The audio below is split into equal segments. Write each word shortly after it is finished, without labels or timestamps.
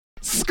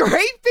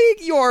scraping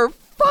your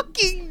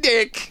fucking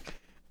dick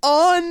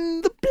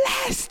on the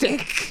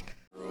plastic.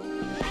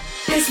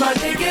 It's my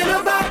dick in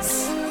a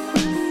box.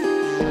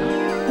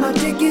 My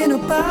dick in a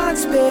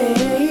box,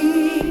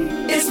 babe.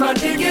 It's my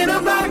dick in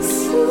a box.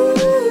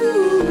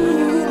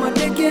 Ooh, my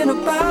dick in a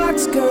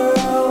box,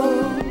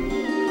 girl.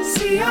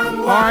 See,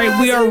 All right,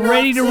 we are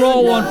ready to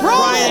roll on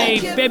Friday,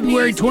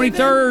 February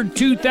 23rd,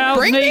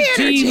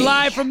 2018,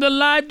 live from the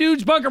Live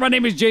Dudes Bunker. My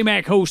name is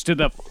J-Mac, host of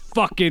the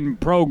fucking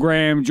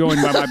program,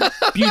 joined by my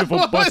beautiful,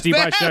 busty,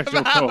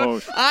 bisexual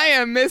co-host. I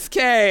am Miss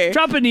K.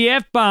 Dropping the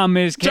F-bomb,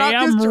 Miss K.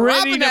 I'm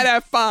ready to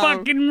F-bomb.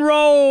 fucking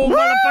roll,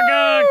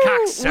 motherfucker.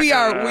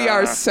 Cocksucker. We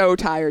are so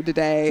tired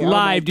today.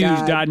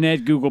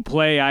 LiveDudes.net, Google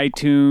Play,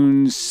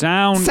 iTunes,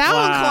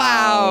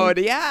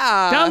 SoundCloud.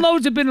 Yeah.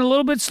 Downloads have been a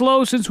little bit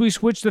slow since we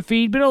switched the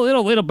feed, but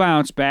it'll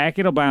bounce back.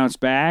 It'll bounce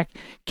back.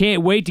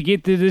 Can't wait to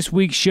get to this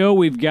week's show.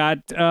 We've got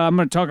I'm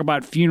going to talk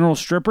about funeral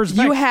strippers.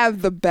 You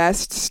have the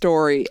best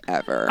story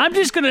ever. I'm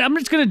just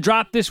gonna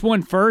drop this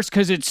one first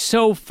because it's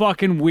so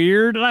fucking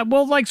weird.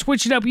 We'll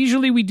switch it up.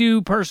 Usually we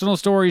do personal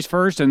stories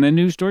first and then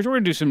news stories. We're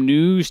gonna do some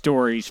news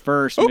stories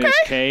first, okay. Miss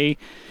K.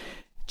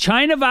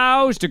 China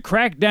vows to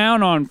crack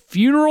down on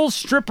funeral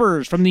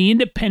strippers from The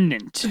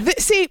Independent.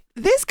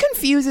 This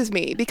confuses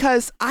me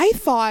because I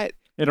thought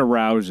it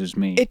arouses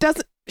me. It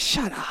doesn't.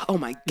 Shut up! Oh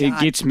my god! It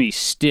gets me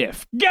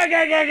stiff. I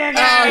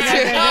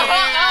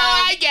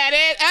get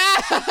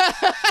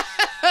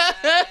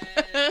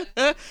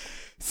it.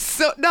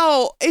 So,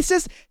 no, it's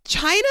just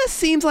China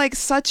seems like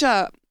such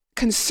a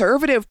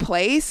conservative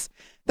place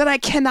that I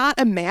cannot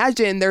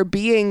imagine there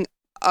being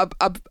a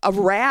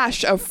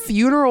rash of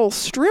funeral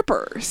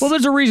strippers. Well,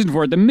 there's a reason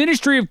for it. The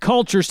Ministry of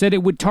Culture said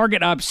it would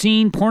target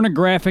obscene,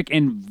 pornographic,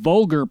 and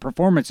vulgar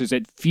performances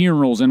at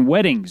funerals and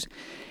weddings.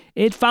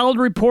 It followed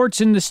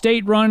reports in the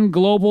state-run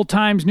Global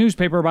Times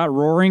newspaper about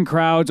roaring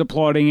crowds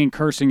applauding and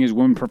cursing as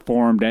women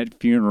performed at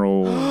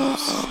funerals.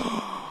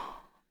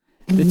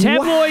 The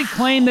tabloid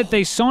claimed that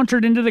they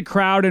sauntered into the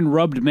crowd and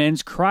rubbed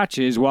men's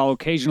crotches while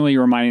occasionally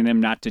reminding them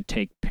not to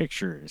take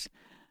pictures.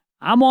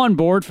 I'm on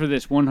board for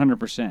this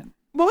 100%.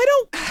 Well, I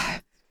don't.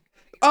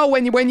 Oh,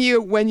 when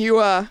you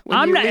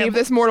leave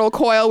this mortal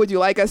coil, would you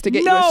like us to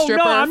get you a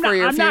stripper for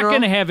your funeral? I'm not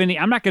going to have any.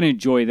 I'm not going to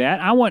enjoy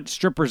that. I want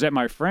strippers at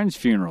my friends'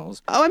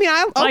 funerals. Oh, I mean,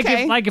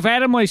 okay. Like if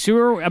Adam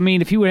Lesueur,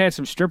 if he would have had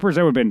some strippers,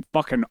 that would have been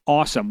fucking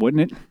awesome,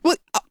 wouldn't it?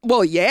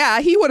 Well,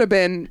 yeah, he would have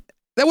been.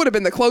 That would have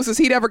been the closest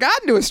he'd ever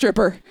gotten to a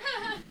stripper.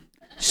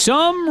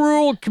 Some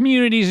rural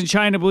communities in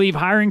China believe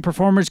hiring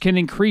performers can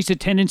increase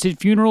attendance at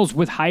funerals,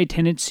 with high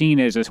attendance seen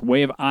as a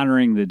way of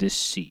honoring the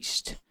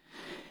deceased.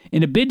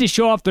 In a bid to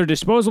show off their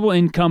disposable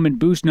income and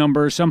boost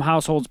numbers, some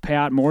households pay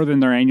out more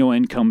than their annual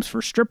incomes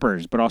for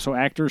strippers, but also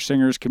actors,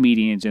 singers,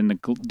 comedians, and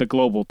the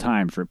Global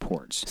Times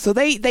reports. So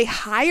they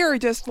hire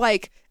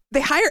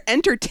they hire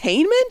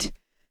entertainment?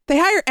 They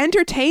hire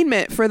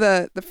entertainment for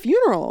the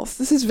funerals.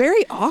 This is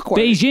very awkward.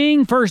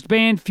 Beijing first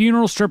banned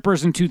funeral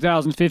strippers in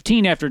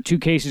 2015 after 2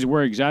 cases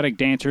where exotic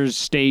dancers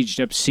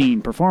staged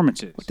obscene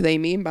performances. What do they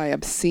mean by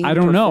obscene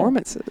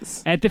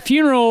performances? At the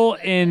funeral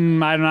I'm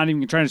not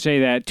even trying to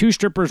say that, 2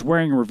 strippers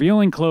wearing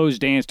revealing clothes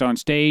danced on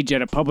stage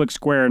at a public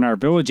square in our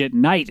village at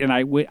night, and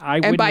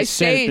and by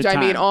stage, I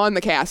mean on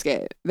the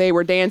casket. They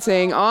were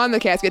dancing on the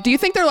casket. Do you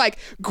think they're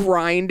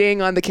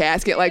grinding on the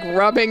casket,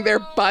 rubbing their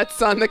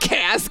butts on the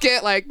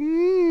casket,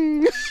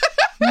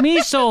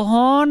 Me so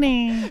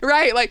horny.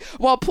 Right,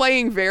 while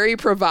playing very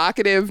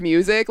provocative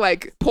music,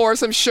 pour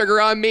some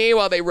sugar on me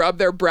while they rub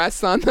their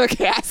breasts on the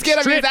casket.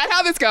 Is that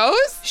how this goes?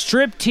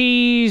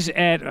 Striptease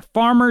at a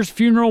farmer's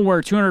funeral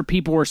where 200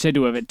 people were said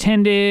to have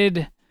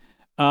attended.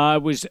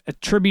 Was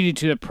attributed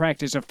to the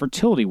practice of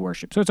fertility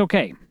worship, so it's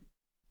okay.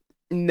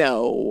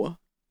 No.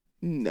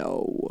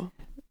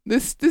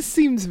 This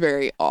seems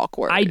very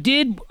awkward. I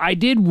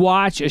did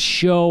watch a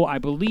show, I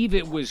believe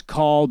it was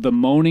called The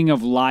Moaning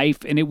of Life,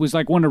 and it was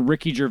one of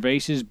Ricky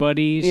Gervais's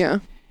buddies. Yeah.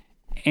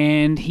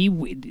 And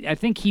I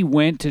think he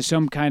went to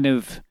some kind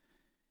of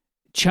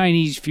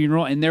Chinese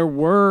funeral, and there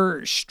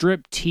were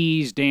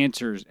striptease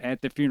dancers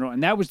at the funeral.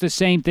 And that was the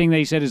same thing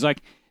they said is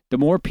the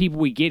more people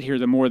we get here,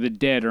 the more the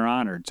dead are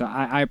honored. So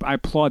I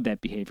applaud that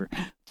behavior.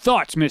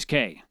 Thoughts, Miss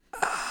K?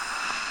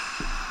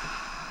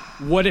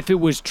 What if it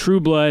was True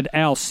Blood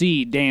Al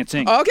C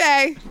dancing?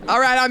 Okay.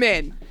 All right, I'm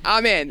in.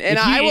 And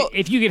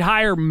if you could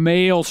hire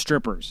male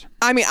strippers.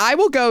 I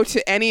will go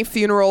to any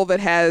funeral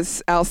that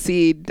has Al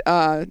C,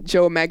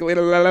 Joe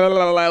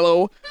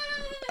Magalito,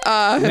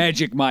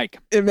 Magic Mike.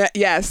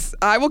 Yes.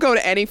 I will go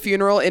to any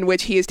funeral in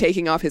which he is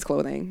taking off his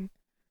clothing.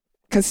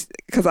 Because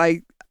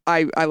I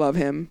love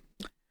him.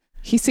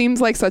 He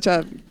seems like such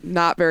a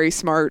not very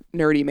smart,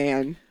 nerdy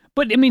man.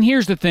 But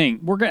here's the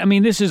thing.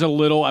 This is a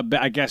little,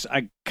 I guess,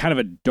 a kind of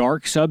a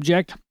dark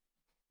subject.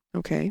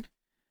 Okay.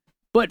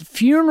 But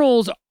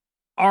funerals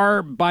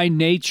are by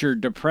nature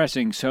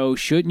depressing. So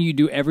shouldn't you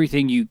do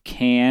everything you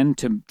can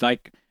to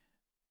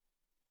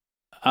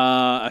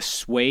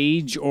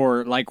assuage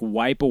or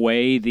wipe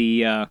away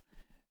the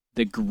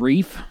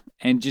grief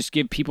and just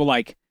give people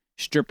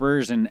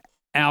strippers and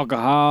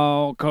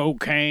Alcohol,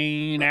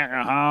 cocaine,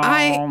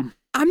 alcohol.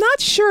 I'm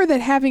not sure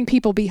that having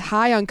people be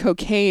high on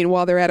cocaine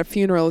while they're at a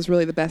funeral is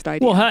really the best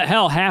idea. Well,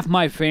 hell, half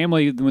my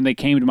family, when they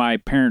came to my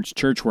parents'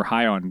 church, were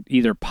high on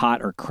either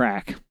pot or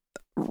crack.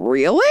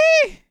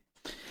 Really?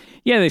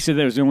 Yeah, they said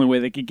that was the only way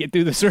they could get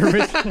through the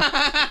service.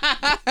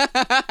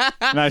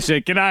 And I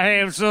said, can I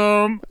have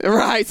some?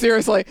 Right,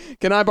 seriously.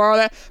 Can I borrow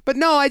that? But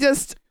no,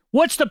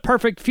 What's the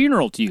perfect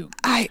funeral to you?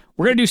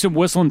 We're going to do some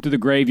whistling through the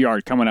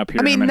graveyard coming up here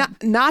in a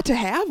minute. Not to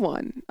have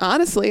one.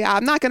 Honestly,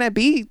 I'm not going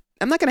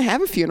to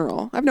have a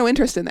funeral. I have no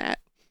interest in that.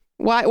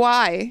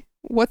 Why?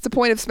 What's the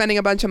point of spending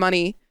a bunch of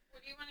money?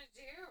 What do you want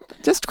to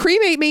do? Just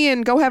cremate me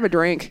and go have a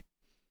drink.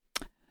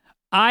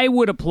 I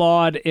would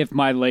applaud if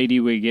my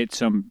lady would get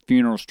some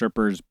funeral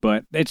strippers,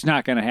 but it's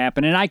not going to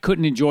happen, and I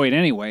couldn't enjoy it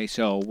anyway.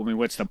 So, I mean,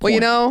 what's the point?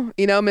 Well,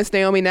 Miss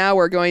Naomi, now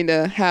we're going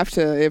to have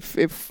to,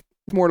 if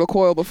Mortal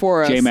Coil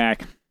before us.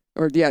 J-Mac.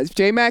 If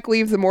J-Mac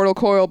leaves the Mortal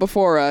Coil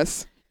before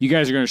us. You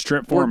guys are going to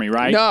strip for me,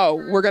 right? No,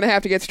 we're going to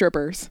have to get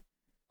strippers.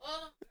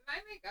 Well, it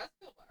might make us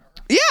feel better.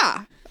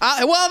 Yeah.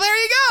 Well,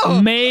 there you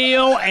go.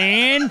 Male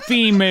and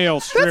female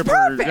strippers.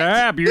 perfect.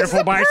 Yeah, beautiful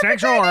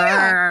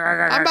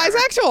bisexual. I'm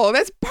bisexual.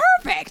 That's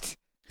perfect.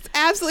 It's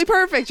absolutely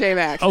perfect,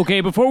 J-Mac.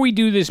 Okay, before we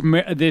do this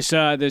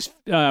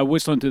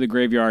whistling through the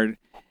graveyard,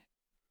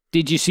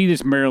 did you see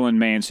this Marilyn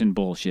Manson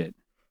bullshit?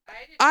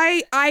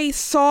 I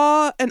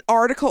saw an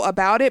article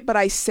about it, but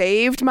I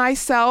saved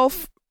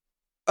myself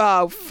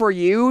for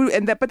you,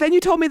 but then you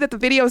told me that the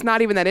video is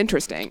not even that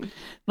interesting.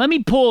 Let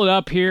me pull it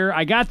up here.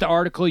 I got the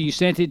article. You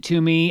sent it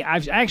to me.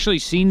 I've actually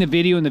seen the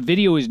video, and the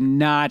video is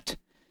not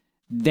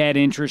that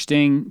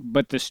interesting,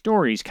 but the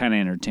story's kind of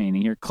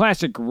entertaining here.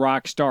 Classic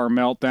rock star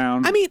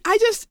meltdown. I mean,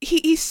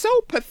 he's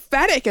so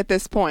pathetic at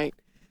this point.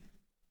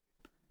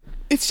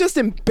 It's just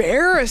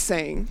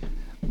embarrassing.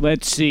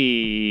 Let's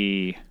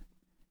see.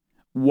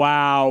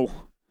 Wow.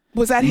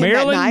 Was that him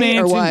Marilyn that night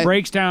Manson or what?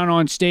 breaks down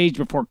on stage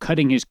before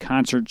cutting his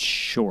concert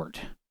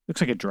short.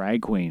 Looks like a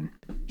drag queen.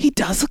 He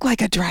does look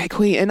like a drag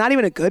queen, and not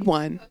even a good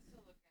one.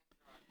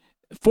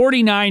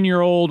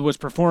 49-year-old was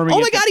performing. Oh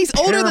my at the God, he's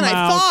older than I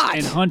Paramount thought.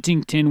 in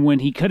Huntington when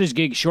he cut his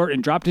gig short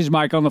and dropped his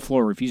mic on the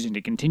floor, refusing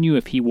to continue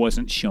if he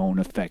wasn't shown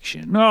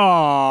affection.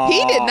 Oh,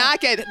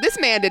 This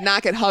man did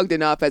not get hugged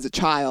enough as a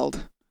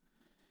child.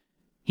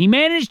 He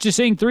managed to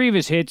sing 3 of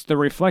his hits, The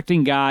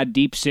Reflecting God,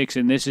 Deep Six,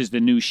 and This Is the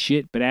New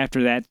Shit, but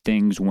after that,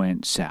 things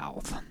went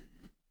south.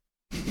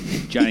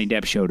 Johnny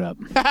Depp showed up.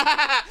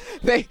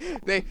 They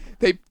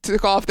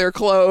took off their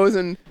clothes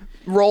and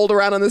rolled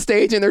around on the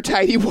stage in their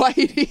tighty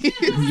whities.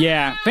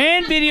 Yeah.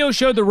 Fan video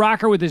showed the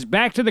rocker with his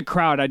back to the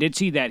crowd. I did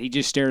see that. He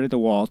just stared at the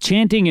wall,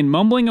 chanting and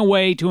mumbling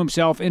away to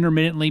himself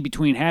intermittently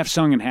between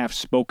half-sung and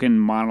half-spoken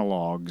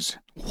monologues.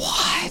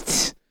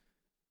 What?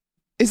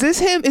 Is this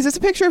him? Is this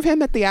a picture of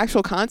him at the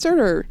actual concert,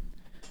 or?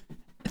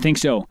 I think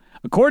so.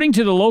 According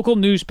to the local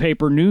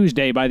newspaper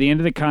Newsday, by the end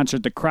of the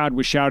concert, the crowd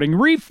was shouting,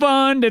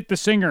 "Refund!" at the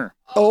singer.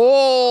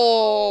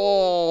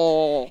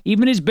 Oh!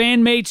 Even his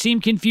bandmates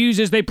seemed confused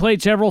as they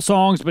played several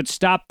songs, but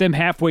stopped them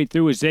halfway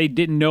through as they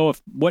didn't know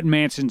what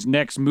Manson's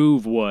next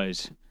move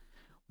was.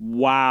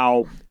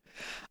 Wow.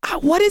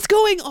 What is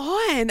going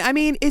on? I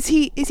mean, is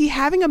he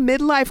having a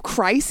midlife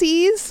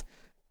crisis?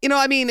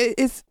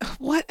 Is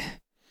what?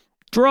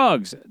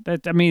 Drugs. It's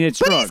But drugs. he's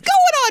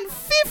going on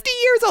 50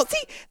 years old.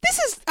 See,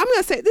 I'm going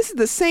to say, this is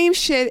the same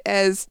shit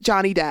as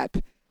Johnny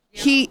Depp.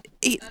 They're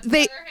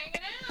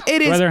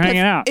hanging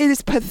out. It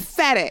is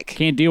pathetic.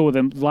 Can't deal with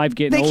them. Life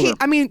getting older.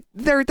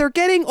 They're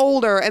getting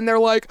older, and they're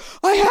like,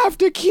 I have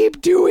to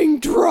keep doing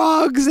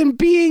drugs and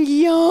being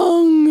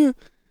young.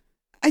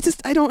 I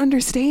don't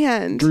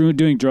understand.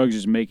 Doing drugs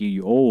is making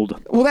you old.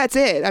 Well, that's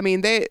it. I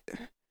mean,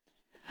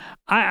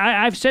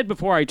 I've said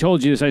before, I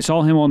told you this, I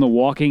saw him on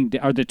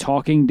The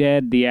Talking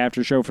Dead, the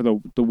after show for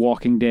the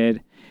Walking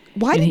Dead.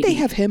 Why did they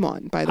have him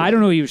on, by the way? I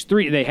don't know. He was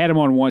 3. They had him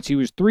on once. He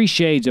was 3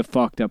 shades of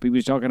fucked up. He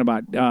was talking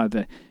about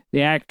the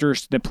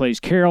actress that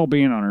plays Carol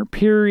being on her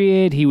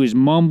period. He was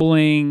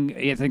mumbling.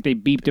 I think they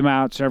beeped him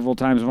out several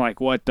times. I'm like,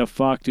 what the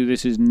fuck, dude?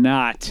 This is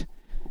not.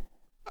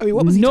 I mean,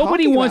 what was he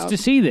Nobody talking wants about? to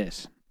see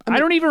this. I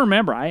don't even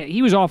remember.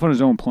 He was off on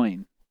his own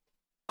plane.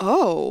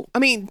 Oh, I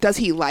mean, does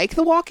he like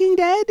The Walking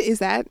Dead? Is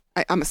that?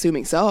 I'm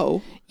assuming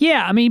so.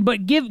 Yeah, I mean,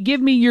 but give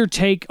me your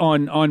take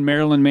on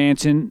Marilyn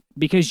Manson,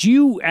 because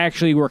you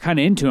actually were kind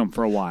of into him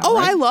for a while. Oh,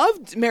 right? I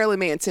loved Marilyn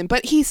Manson,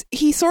 but he's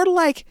sort of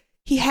like,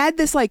 he had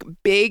this like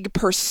big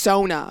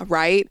persona,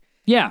 right?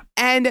 Yeah.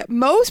 And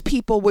most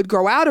people would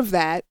grow out of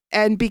that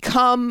and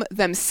become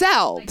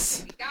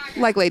themselves,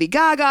 like Lady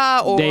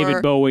Gaga or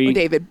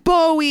David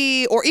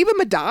Bowie, or even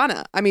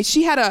Madonna. I mean,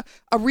 she had a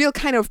real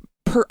kind of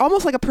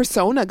almost like a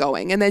persona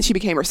going, and then she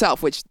became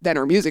herself, which then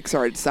her music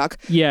started to suck.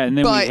 Yeah, and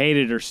then we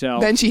hated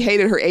herself. Then she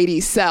hated her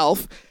 80s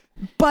self.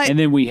 And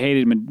then we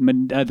hated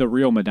the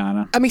real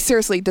Madonna. I mean,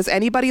 seriously, does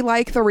anybody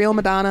like the real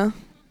Madonna?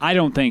 I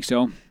don't think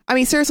so. I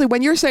mean, seriously,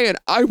 when you're saying,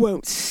 I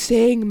won't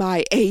sing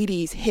my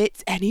 80s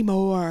hits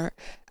anymore,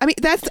 I mean,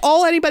 that's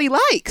all anybody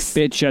likes.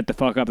 Bitch, shut the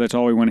fuck up. That's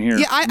all we want to hear.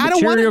 Yeah, I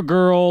don't want Material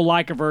Girl,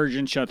 Like a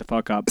Virgin, shut the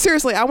fuck up.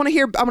 Seriously, I want to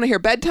hear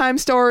bedtime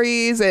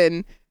stories,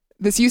 and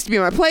this used to be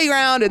my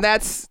playground, and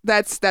that's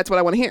what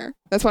I want to hear.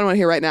 That's what I want to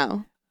hear right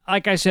now.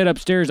 Like I said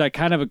upstairs, I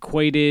kind of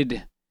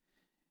equated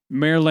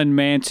Marilyn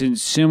Manson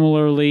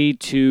similarly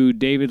to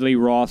David Lee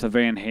Roth of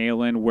Van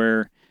Halen,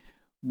 where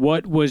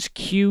what was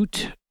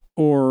cute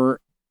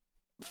or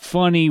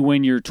funny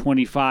when you're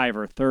 25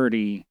 or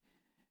 30,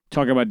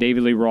 talking about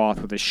David Lee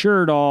Roth with his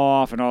shirt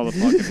off and all the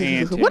fucking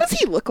antics. What does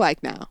he look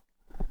like now?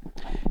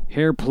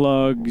 Hair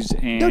plugs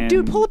and... No,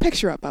 dude, pull a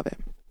picture up of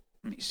him.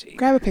 Let me see.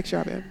 Grab a picture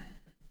of him.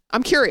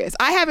 I'm curious.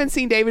 I haven't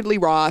seen David Lee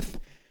Roth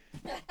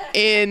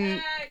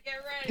in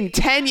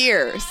 10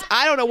 years.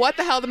 I don't know what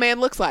the hell the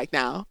man looks like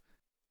now.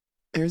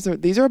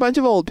 These are a bunch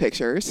of old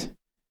pictures.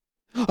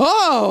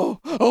 Oh!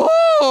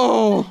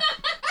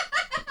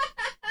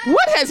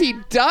 What has he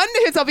done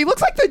to himself? He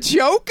looks like the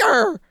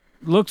Joker.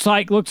 Looks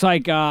like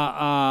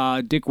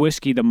Dick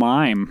Whiskey the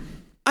mime.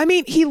 I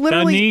mean, he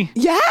literally... Doesn't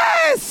he?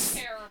 Yes!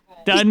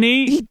 Doesn't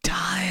he? He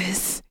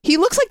does. He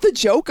looks like the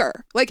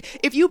Joker. Like,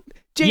 if you...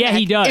 J-Mac, Yeah,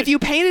 he does. If you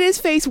painted his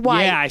face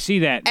white... Yeah, I see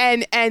that.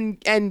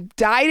 And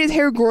dyed his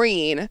hair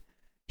green,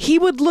 he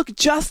would look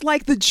just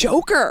like the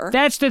Joker.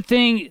 That's the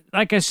thing.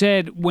 Like I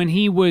said, when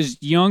he was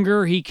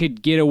younger, he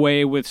could get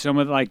away with some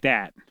of like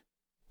that.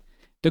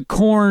 The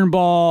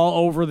cornball,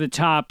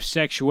 over-the-top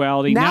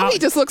sexuality. Now he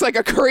just looks like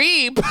a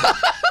creep.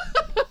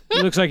 He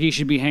looks like he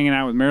should be hanging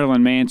out with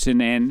Marilyn Manson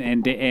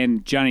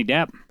and Johnny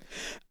Depp.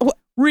 What?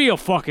 Real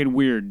fucking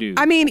weird dude.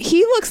 I mean,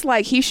 he looks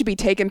like he should be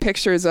taking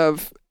pictures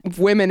of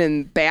women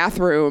in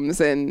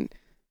bathrooms and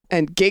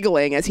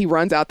giggling as he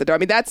runs out the door. I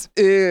mean, that's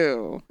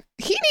ew.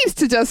 He needs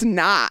to just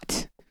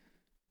not.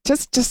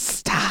 Just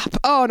stop.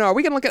 Oh no, are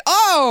we gonna look at?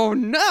 Oh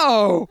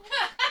no,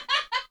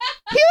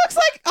 he looks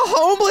like a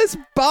homeless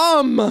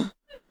bum.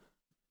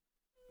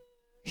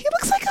 He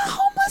looks like a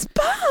homeless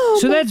bum.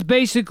 So that's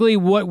basically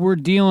what we're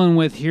dealing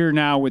with here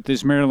now with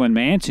this Marilyn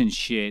Manson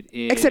shit.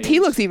 Except he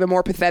looks even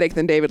more pathetic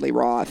than David Lee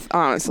Roth,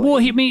 honestly. Well,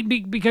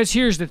 because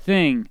here's the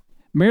thing.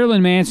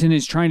 Marilyn Manson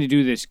is trying to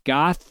do this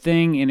goth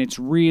thing, and it's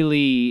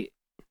really...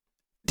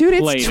 Dude,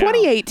 played it's out.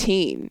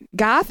 2018.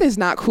 Goth is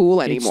not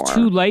cool anymore. It's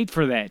too late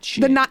for that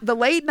shit. The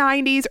late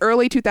 90s,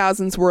 early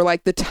 2000s were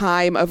like the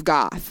time of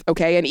goth,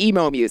 okay, and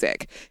emo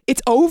music.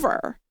 It's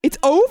over. It's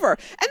over.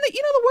 And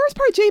the worst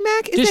part,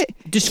 J-Mac, is Just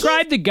that...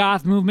 describe the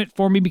goth movement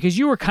for me, because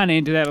you were kind of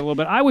into that a little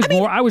bit. I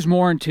was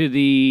more into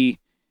the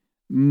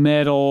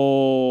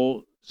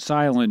metal...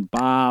 Silent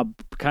Bob,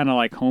 kind of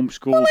like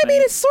homeschool. Well, I mean,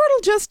 thing. it's sort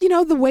of just,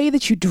 the way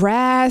that you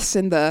dress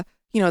and the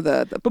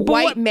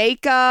white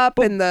makeup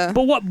and the...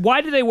 But what?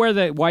 Why do they wear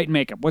the white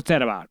makeup? What's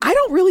that about? I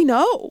don't really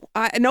know.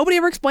 Nobody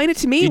ever explained it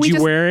to me. Did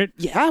you wear it?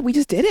 Yeah, we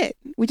just did it.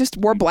 We just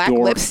wore black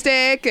dork.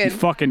 lipstick You and...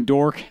 fucking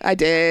dork. I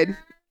did.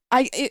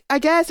 I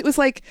guess it was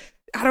like,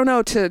 I don't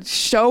know, to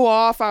show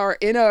off our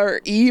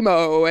inner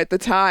emo at the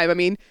time. I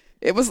mean,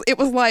 it was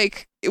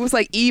like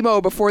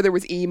emo before there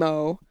was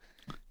emo.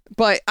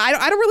 But I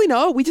don't really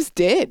know. We just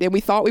did, and we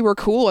thought we were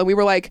cool, and we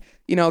were like,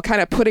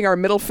 kind of putting our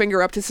middle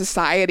finger up to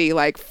society,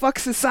 like, fuck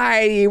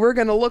society, we're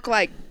gonna look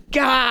like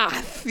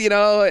goth,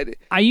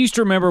 I used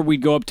to remember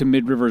we'd go up to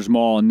Mid Rivers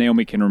Mall, and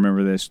Naomi can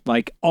remember this.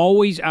 Like,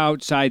 always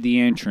outside the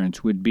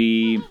entrance would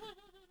be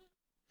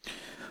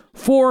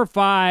 4 or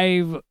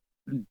 5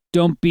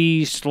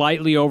 dumpy,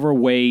 slightly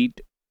overweight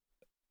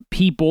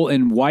people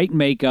in white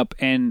makeup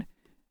and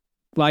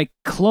like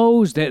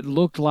clothes that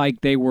looked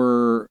like they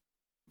were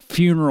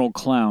funeral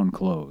clown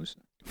clothes.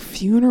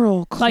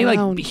 Funeral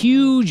clown. Like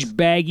huge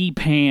baggy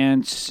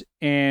pants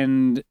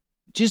and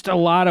just a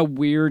lot of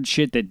weird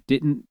shit that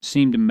didn't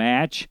seem to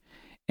match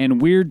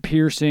and weird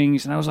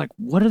piercings. And I was like,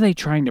 what are they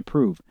trying to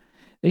prove?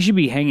 They should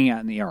be hanging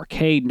out in the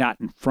arcade, not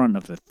in front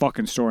of the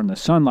fucking store in the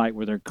sunlight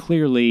where they're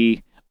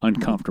clearly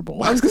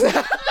uncomfortable. I was gonna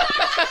say...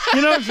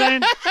 You know what I'm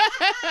saying?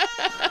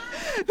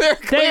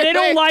 They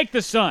don't like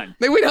the sun.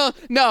 We don't.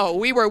 No,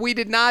 we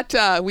did not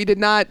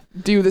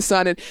do the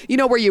sun, and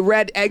where you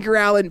read Edgar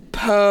Allan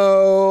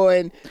Poe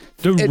and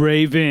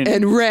Raven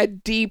and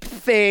read deep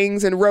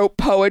things and wrote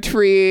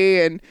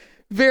poetry and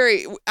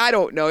I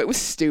don't know. It was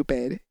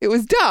stupid. It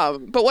was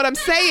dumb. But what I'm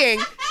saying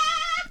is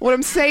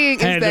and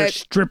there's that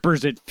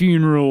strippers at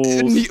funerals.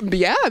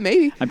 Yeah,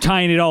 maybe. I'm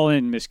tying it all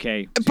in, Miss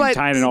K. But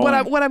tying it all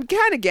in. what I'm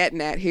kind of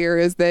getting at here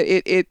is that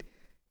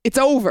it's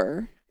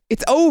over.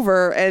 It's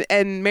over,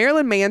 and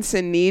Marilyn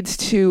Manson needs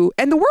to...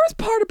 And the worst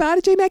part about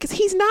it, J-Mac, is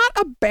he's not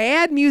a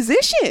bad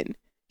musician.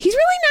 He's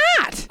really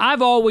not.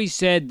 I've always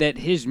said that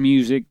his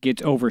music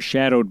gets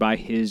overshadowed by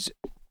his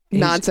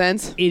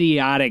nonsense.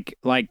 Idiotic,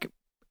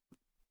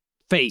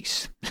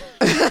 face.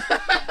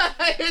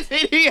 His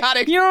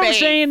idiotic You know what I'm face.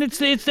 saying?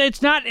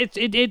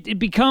 It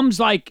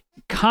becomes,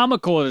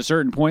 comical at a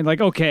certain point.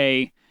 Like,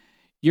 okay...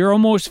 You're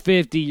almost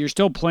 50. You're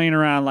still playing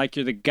around like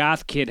you're the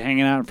goth kid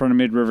hanging out in front of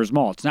Mid Rivers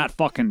Mall. It's not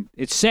fucking...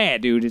 It's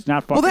sad, dude. It's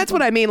not fucking... Well, that's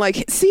what I mean.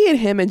 Like, seeing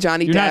him and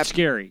Johnny You're Depp... not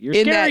scary. You're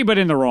scary, but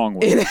in the wrong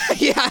way.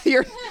 Yeah,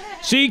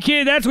 See,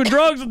 kid, that's what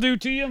drugs will do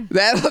to you.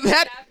 That That's with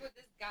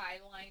this guy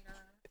liner.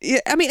 yeah,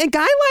 I mean, a guy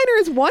liner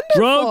is wonderful.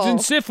 Drugs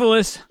and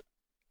syphilis.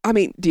 I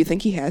mean, do you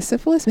think he has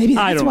syphilis? Maybe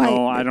that's I don't why.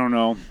 know. I don't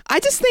know. I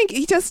just think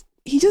he just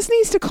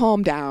needs to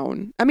calm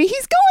down. I mean,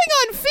 he's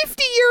going on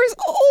 50 years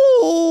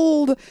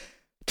old.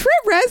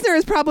 Trent Reznor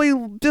is probably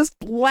just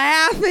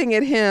laughing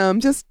at him,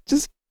 just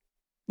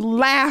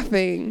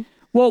laughing.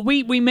 Well,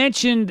 we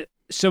mentioned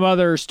some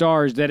other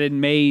stars that had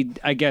made,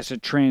 I guess, a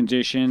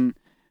transition.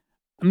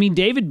 I mean,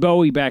 David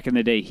Bowie back in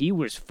the day, he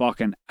was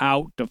fucking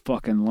out to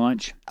fucking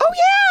lunch. Oh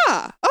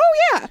yeah.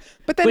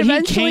 But then But he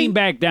eventually came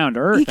back down to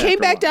earth. He came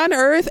back down to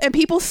earth, and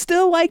people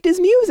still liked his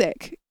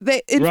music.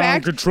 In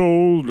fact,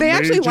 control, they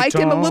actually liked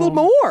him a little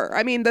more.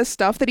 I mean, the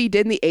stuff that he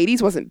did in the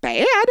 80s wasn't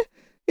bad.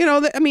 You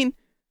know, I mean,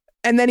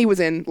 and then he was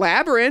in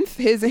Labyrinth.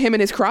 Him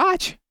and his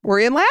crotch were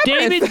in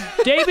Labyrinth.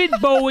 David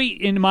Bowie,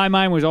 in my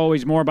mind, was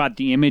always more about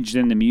the image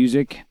than the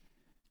music.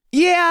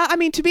 Yeah, I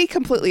mean, to be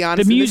completely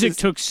honest, The and this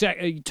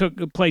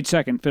music played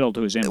second fiddle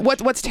to his image.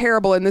 what's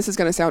terrible, and this is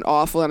going to sound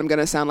awful, and I'm going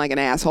to sound like an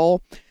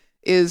asshole,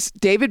 is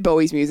David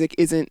Bowie's music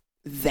isn't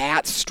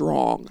that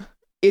strong.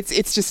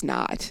 It's just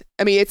not.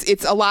 I mean,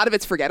 it's a lot of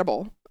it's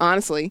forgettable,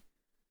 honestly.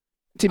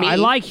 To me, I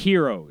like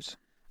Heroes.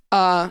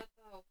 Yeah,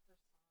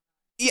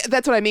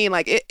 that's what I mean.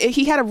 Like,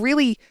 he had a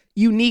really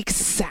unique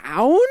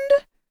sound,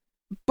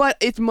 but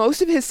it's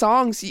most of his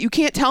songs. You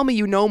can't tell me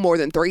you know more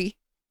than 3.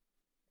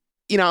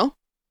 You know,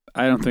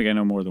 I don't think I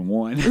know more than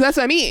one. that's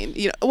what I mean.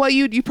 You know, well,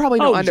 you probably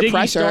know Under Ziggy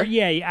Pressure,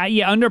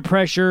 yeah, Under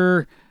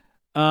Pressure.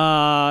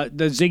 The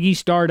Ziggy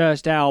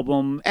Stardust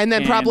album, and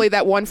then probably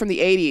that one from the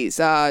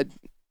 80s.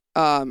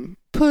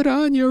 Put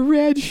on your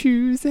red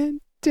shoes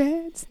and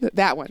dance.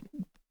 That one.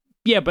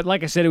 Yeah, but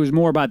like I said, it was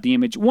more about the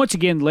image. Once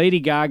again, Lady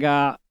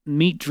Gaga,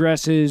 meat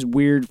dresses,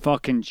 weird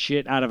fucking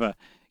shit out of a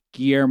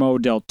Guillermo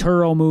del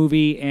Toro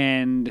movie,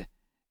 and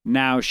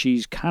now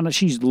she's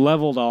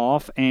leveled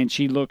off and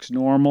she looks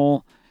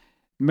normal.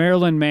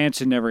 Marilyn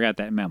Manson never got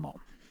that memo.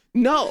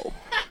 No,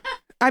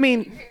 I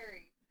mean,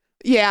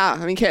 yeah,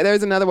 I mean,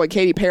 there's another one,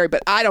 Katy Perry,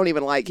 but I don't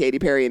even like Katy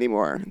Perry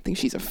anymore. I think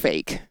she's a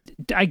fake.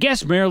 I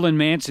guess Marilyn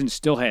Manson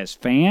still has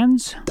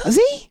fans. Does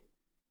he?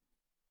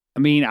 I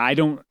mean, I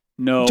don't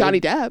know. Johnny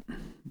Depp,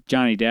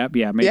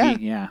 yeah,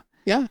 maybe, yeah.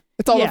 Yeah.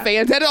 That's all Yeah. the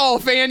fans. That's all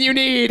fan you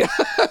need.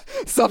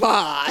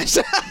 Savage.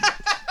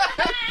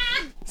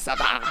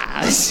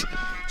 Savage.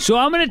 So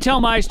I'm going to tell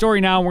my story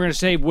now, and we're going to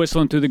save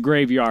Whistling Through the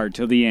Graveyard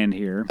till the end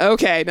here.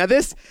 Okay. Now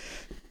this,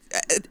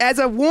 as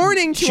a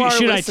warning to our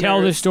Should listeners. I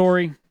tell this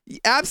story?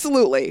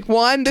 Absolutely.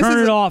 One, Turn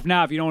it off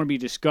now if you don't want to be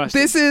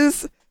disgusted. This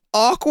is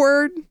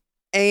awkward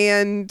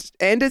and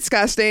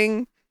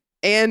disgusting,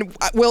 and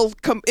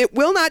it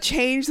will not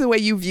change the way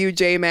you view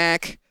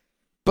J-Mac,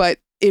 but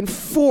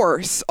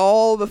enforce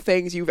all the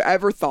things you've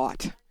ever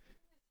thought.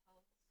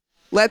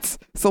 Let's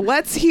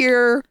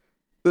hear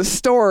the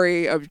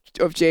story of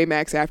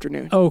J-Mac's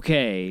afternoon.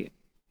 Okay,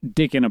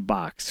 Dick in a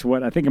Box.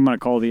 What I think I'm going to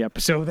call the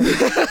episode.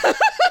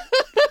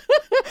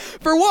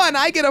 For one,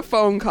 I get a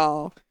phone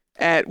call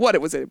at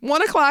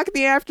 1:00 in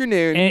the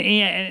afternoon,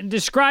 and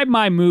describe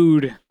my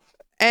mood.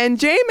 and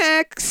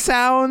J-Mac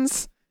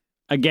sounds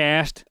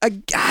Aghast. I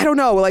don't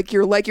know, like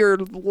you're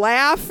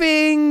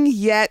laughing,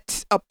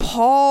 yet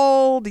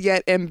appalled,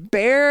 yet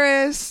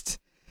embarrassed,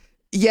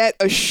 yet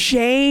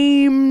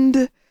ashamed,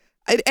 and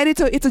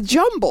it's a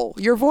jumble.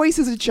 Your voice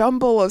is a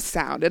jumble of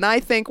sound, and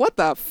I think, what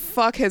the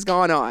fuck has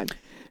gone on?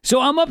 So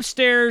I'm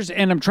upstairs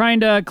and I'm trying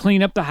to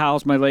clean up the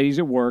house. My lady's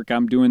at work.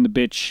 I'm doing the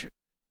bitch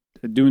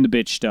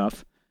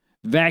stuff,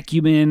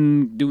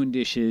 vacuuming, doing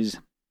dishes.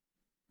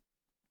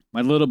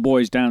 My little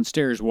boy's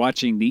downstairs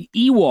watching the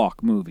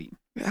Ewok movie.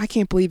 I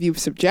can't believe you've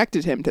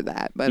subjected him to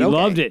that, but He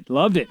okay.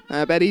 loved it.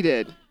 I bet he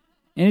did.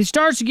 And it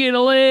starts to get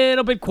a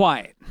little bit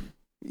quiet.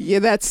 Yeah,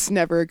 that's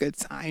never a good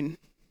sign.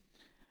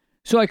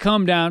 So I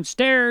come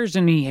downstairs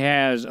and he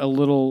has a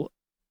little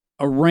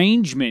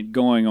arrangement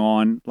going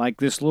on, like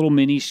this little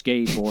mini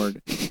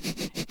skateboard.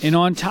 And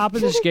on top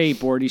of the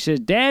skateboard, he says,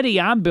 "Daddy,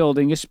 I'm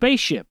building a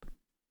spaceship."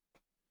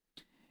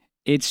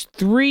 It's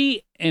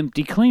 3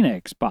 empty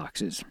Kleenex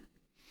boxes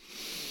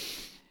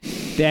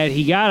that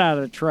he got out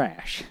of the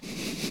trash.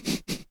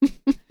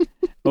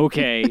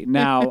 Okay,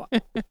 now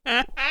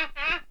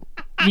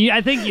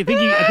I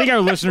think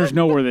our listeners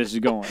know where this is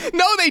going.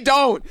 No, they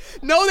don't.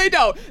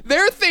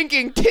 They're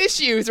thinking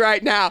tissues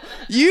right now.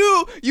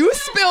 You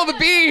spill the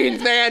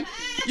beans, man.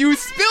 You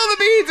spill the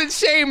beans and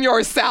shame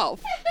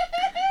yourself.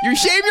 You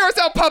shame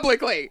yourself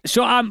publicly.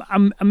 So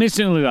I'm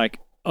instantly like,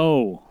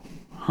 "Oh,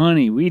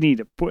 honey, we need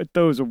to put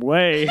those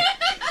away."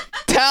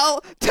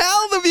 Tell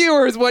the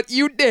viewers what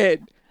you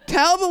did.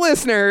 Tell the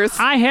listeners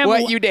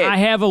what you did. I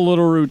have a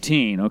little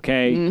routine,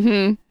 okay?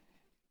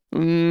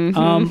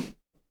 Mm-hmm.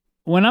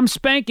 When I'm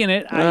spanking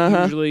it,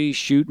 I usually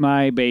shoot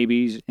my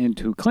babies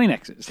into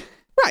Kleenexes.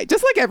 Right,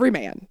 just like every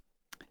man.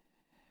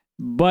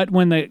 But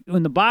when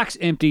the box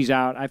empties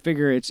out, I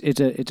figure it's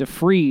a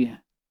free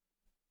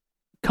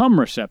cum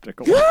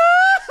receptacle. You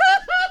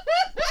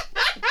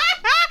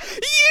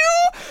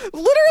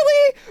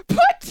literally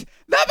put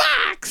the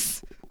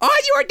box on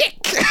your dick.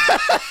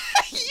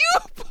 You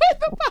put with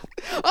the box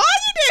on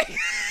your dick.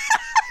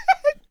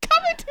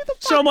 Coming to the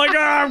box. So I'm like,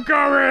 I'm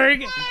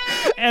coming.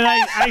 And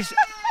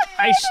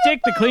I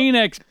stick the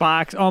Kleenex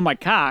box on my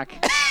cock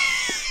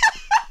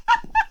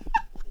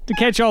to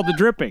catch all the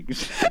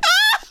drippings. Oh,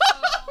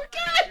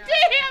 God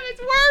damn,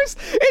 it's worse.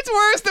 It's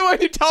worse than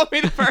when you told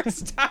me the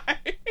first time.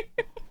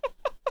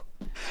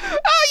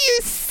 Oh, you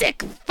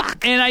sick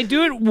fuck. And I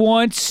do it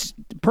once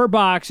per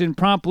box and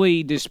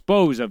promptly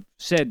dispose of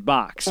said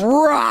box.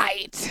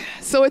 Right.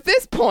 So at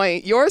this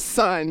point, your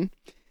son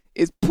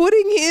is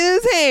putting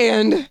his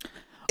hand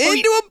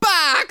into a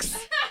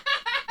box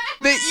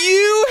that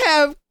you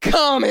have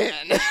come in.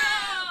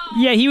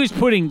 Yeah, he was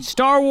putting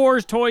Star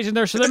Wars toys in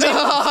there. So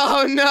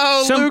Oh,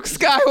 no, Luke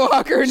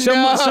Skywalker, no.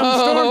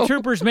 Some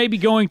stormtroopers may be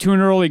going to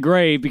an early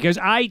grave because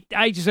I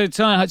just said,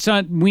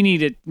 son, we need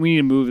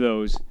to move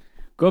those.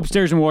 Go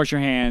upstairs and wash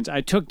your hands. I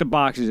took the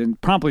boxes and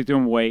promptly threw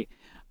them away.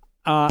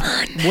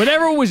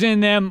 Whatever was in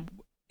them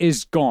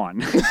is gone.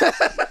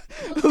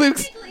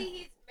 Luke's... Technically,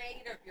 he's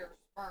made of your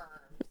sperm,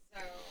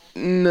 so...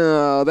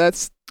 No,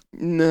 that's...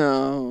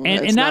 No.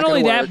 And that's not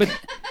only that, work. but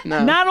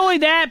No. not only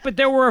that, but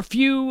there were a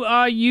few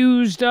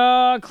used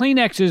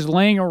Kleenexes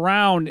laying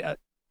around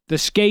the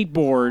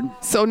skateboard.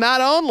 So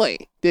not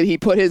only did he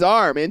put his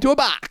arm into a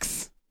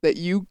box that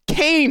you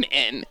came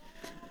in,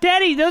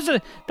 Daddy,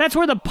 that's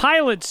where the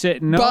pilots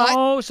sit. No,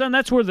 But- son,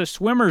 that's where the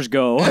swimmers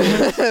go.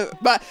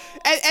 but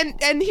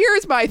and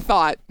here's my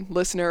thought,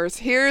 listeners.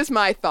 Here's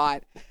my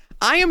thought.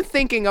 I am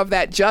thinking of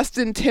that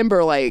Justin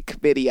Timberlake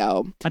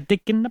video, A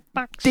dick in the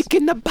box. Dick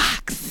in the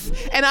Box.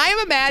 And I am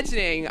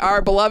imagining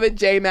our beloved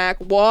J-Mac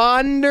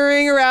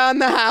wandering around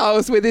the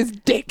house with his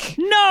dick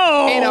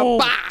No, in a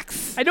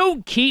box. I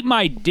don't keep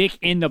my dick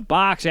in the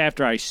box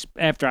after I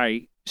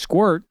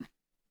squirt.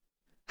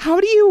 How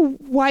do you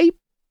wipe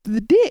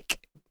the dick?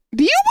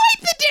 Do you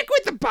wipe the dick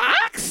with the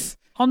box?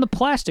 On the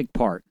plastic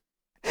part.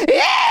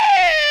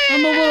 Yeah!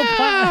 On the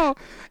little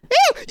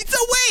Ew! So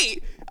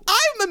wait,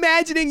 I'm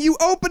imagining you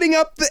opening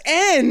up the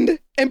end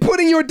and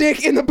putting your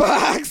dick in the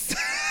box.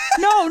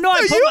 No,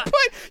 I So you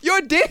put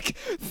your dick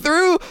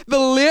through the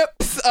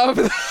lips of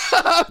the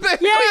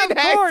Yeah, of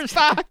Kleenex course.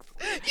 box.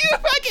 You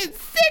fucking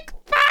sick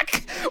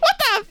fuck! What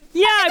the?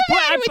 Yeah,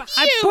 fuck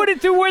I put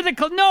it through where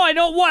no, I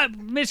don't want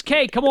Miss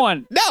K. Come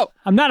on, No,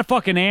 I'm not a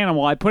fucking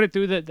animal. I put it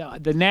through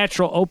the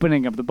natural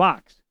opening of the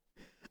box.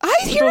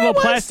 here Through I the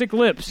was. plastic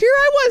lips. Here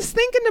I was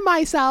thinking to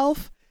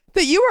myself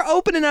that you were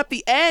opening up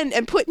the end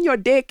and putting your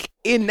dick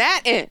in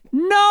that end.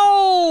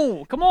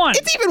 No, come on.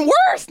 It's even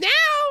worse now.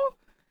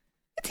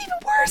 It's even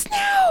worse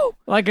now.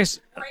 Like a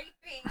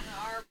Scraping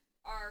our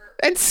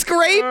And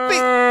scraping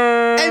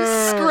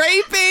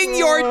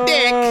your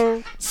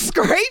dick,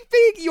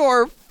 scraping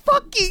your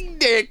fucking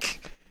dick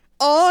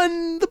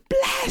on the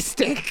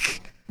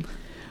plastic.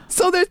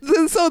 So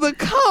the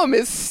cum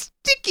is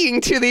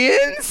sticking to the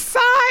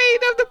inside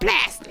of the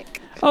plastic.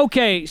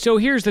 Okay, so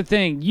here's the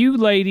thing. You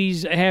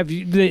ladies have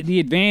the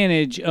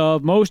advantage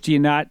of most of you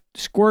not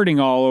squirting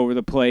all over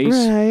the place.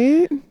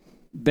 Right.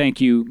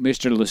 Thank you,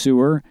 Mr.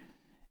 LeSueur.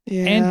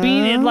 Yeah. And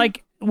being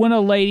like when a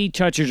lady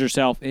touches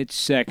herself, it's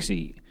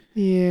sexy.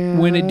 Yeah.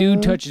 When a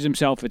dude touches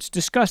himself, it's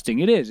disgusting.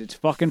 It is. It's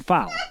fucking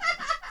foul.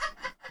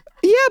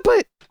 Yeah,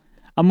 but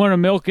I'm gonna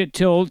milk it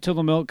till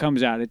the milk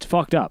comes out. It's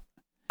fucked up.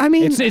 I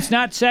mean, It's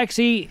not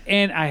sexy,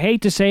 and I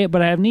hate to say it,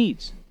 but I have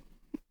needs.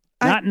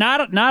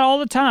 Not all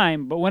the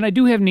time, but when I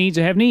do have needs,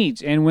 I have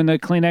needs. And when the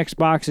Kleenex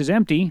box is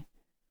empty,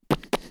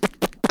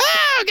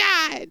 oh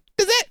God!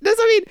 What if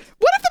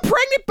the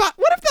pregnant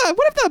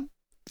what if the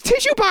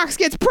tissue box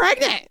gets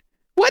pregnant?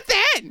 What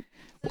then?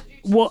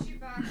 well,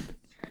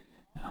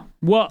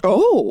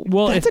 Oh,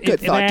 well, that's if- a good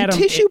if thought. Adam-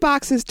 Do tissue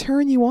boxes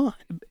turn you on?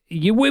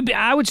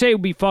 I would say it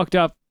would be fucked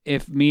up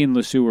if me and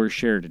LeSueur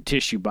shared a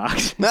tissue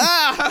box.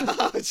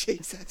 Oh,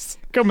 Jesus.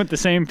 Come at the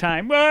same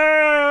time.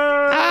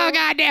 Oh,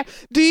 goddamn.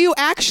 Do you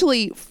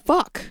actually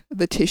fuck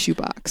the tissue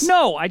box?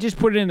 No, I just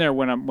put it in there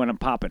when I'm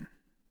popping.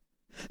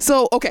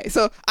 So, okay,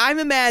 so I'm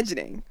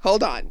imagining.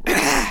 Hold on.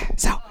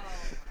 So,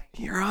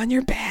 you're on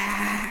your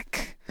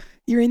back.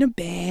 You're in a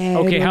bed.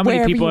 Okay, or how many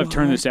wherever people you have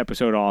turned are. this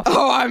episode off?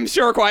 Oh, I'm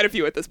sure quite a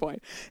few at this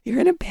point. You're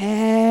in a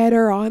bed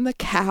or on the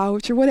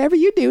couch or whatever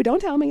you do.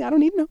 Don't tell me. I don't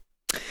need to know.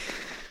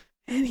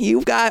 And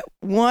you've got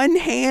one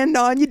hand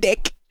on your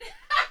dick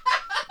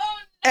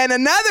and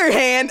another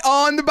hand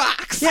on the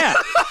box. Yeah.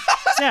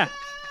 Yeah.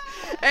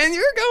 And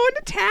you're going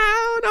to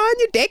town on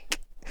your dick.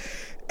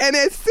 And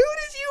as soon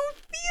as you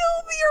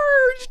feel the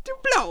urge to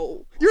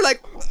blow, you're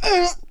like, with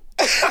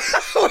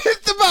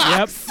the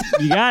box.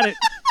 Yep. You got it.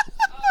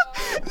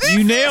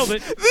 You nailed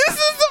it. This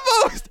is the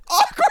most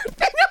awkward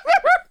thing I've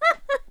ever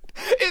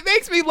heard. It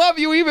makes me love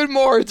you even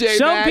more, J-Mac.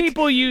 Some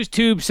people use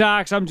tube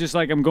socks. I'm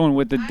going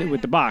with the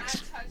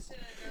box. touched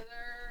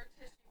another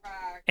tissue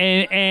box.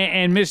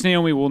 And Miss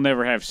Naomi will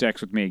never have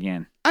sex with me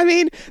again. I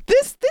mean,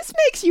 this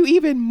makes you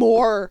even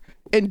more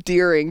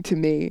endearing to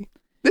me.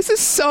 This is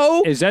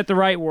so... Is that the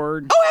right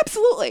word? Oh,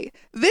 absolutely.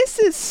 This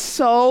is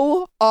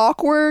so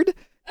awkward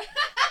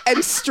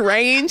and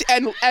strange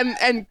and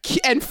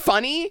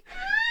funny.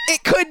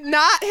 It could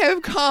not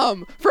have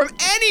come from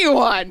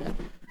anyone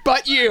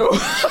but you.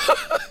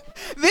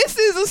 This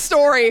is a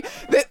story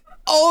that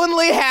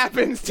only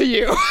happens to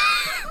you.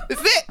 This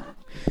is it.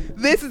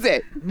 This is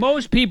it.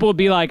 Most people would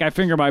be like, I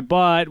finger my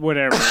butt,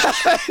 whatever.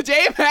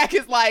 J-Mac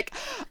is like,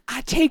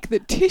 I take the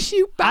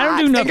tissue box I don't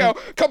do nothing. and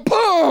go,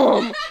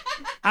 kaboom!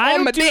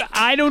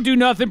 I don't do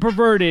nothing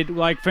perverted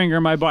like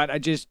finger my butt. I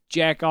just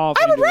jack off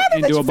I would into, rather that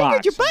into you a box.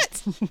 fingered your butt,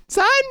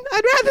 son.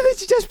 I'd rather that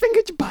you just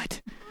fingered your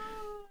butt.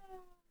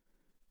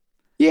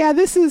 Yeah,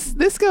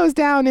 this goes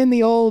down in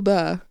the old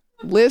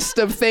list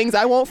of things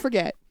I won't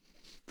forget.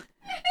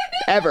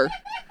 Ever.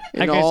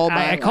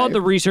 I called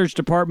the research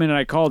department and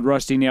I called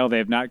Rusty Nail. They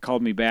have not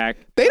called me back.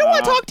 They don't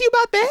want to talk to you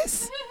about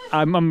this?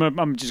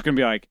 I'm just going to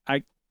be like,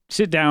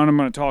 sit down. I'm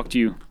going to talk to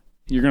you.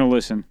 You're going to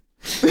listen.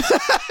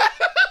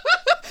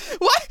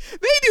 What?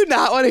 They do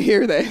not want to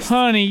hear this.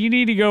 Honey, you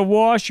need to go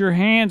wash your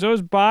hands.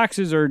 Those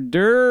boxes are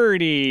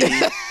dirty.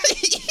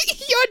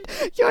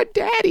 Your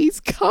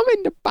daddy's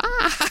coming to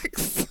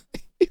box.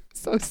 You're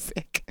so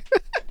sick.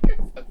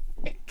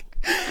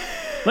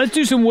 Let's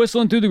do some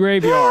whistling through the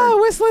graveyard. Oh,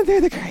 whistling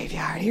through the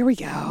graveyard. Here we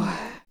go.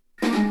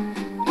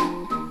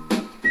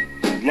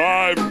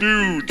 Live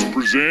Dudes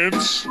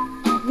presents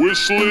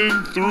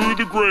Whistling Through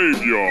the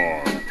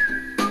Graveyard.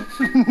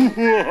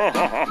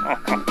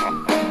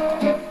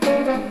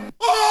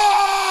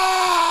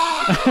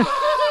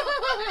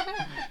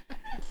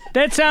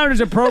 That sound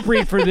is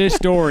appropriate for this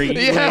story.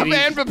 Yeah, ladies.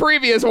 and the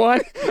previous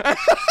one.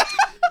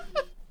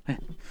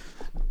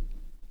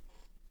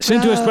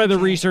 Sent to us by the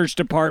research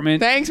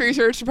department. Thanks,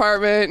 research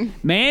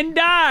department. Man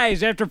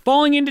dies after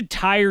falling into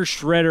tire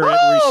shredder at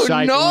Oh,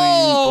 recycling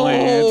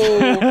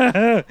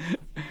plant.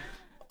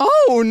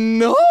 Oh,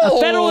 no.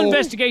 A federal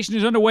investigation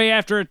is underway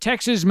after a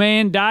Texas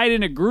man died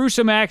in a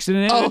gruesome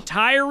accident at a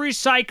tire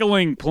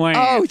recycling plant.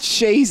 Oh,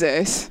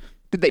 Jesus.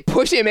 Did they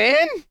push him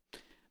in?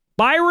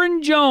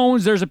 Byron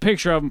Jones, there's a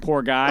picture of him,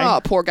 poor guy. Oh,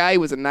 poor guy. He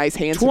was a nice,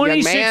 handsome young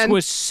 26 man.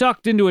 was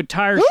sucked into a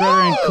tire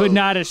shredder and could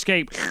not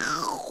escape.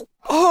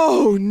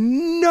 Oh,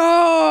 no.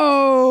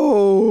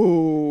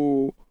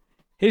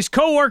 His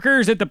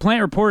co-workers at the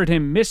plant reported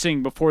him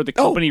missing before the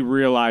company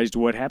realized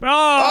what happened.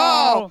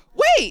 Oh,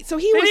 wait. So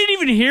he They was... didn't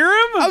even hear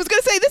him? I was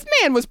going to say, this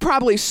man was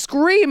probably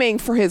screaming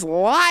for his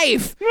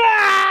life.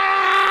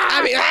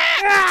 I mean...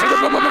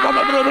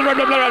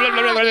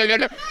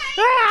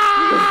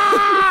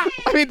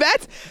 I mean,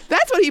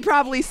 that's what he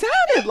probably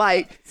sounded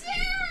like.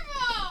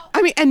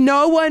 I mean, and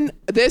no one.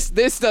 This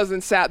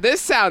doesn't sound. This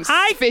sounds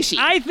fishy.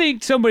 I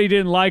think somebody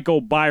didn't like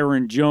old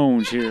Byron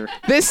Jones here.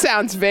 This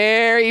sounds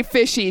very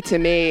fishy to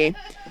me.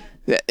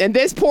 And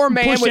this poor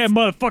man Push was. that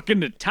motherfucker in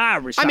the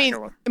tire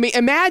recycler. I mean,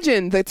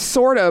 imagine the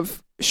sort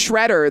of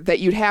shredder that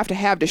you'd have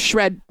to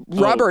shred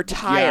rubber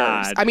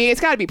tires. God. I mean,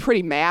 it's got to be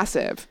pretty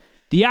massive.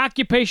 The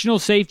Occupational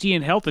Safety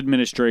and Health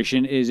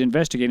Administration is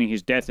investigating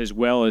his death as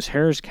well as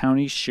Harris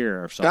County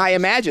Sheriff's Office. I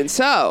imagine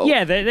so.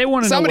 Yeah, they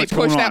want to know Somebody what's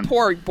going pushed on. that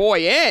poor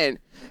boy in.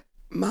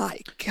 My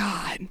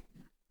God.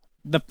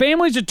 The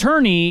family's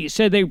attorney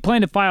said they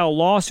plan to file a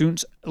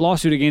lawsuit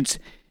against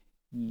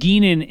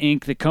Geenan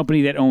Inc., the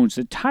company that owns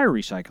the tire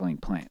recycling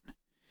plant.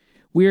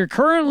 We are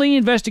currently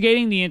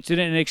investigating the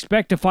incident and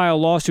expect to file a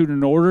lawsuit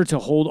in order to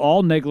hold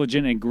all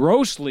negligent and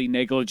grossly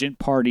negligent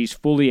parties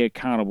fully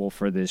accountable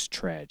for this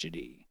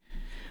tragedy.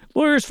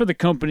 Lawyers for the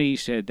company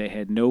said they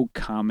had no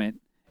comment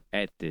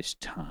at this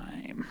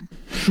time.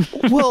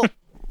 Well,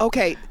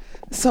 okay.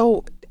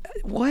 So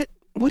what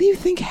do you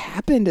think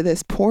happened to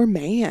this poor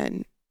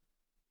man?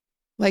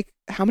 Like,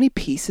 how many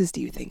pieces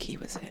do you think he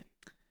was in?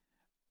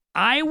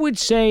 I would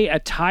say a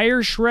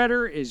tire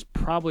shredder is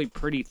probably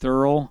pretty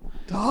thorough.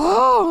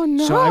 Oh,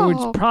 no. So I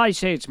would probably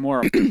say it's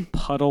more a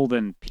puddle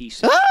than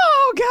pieces.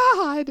 Oh,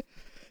 God.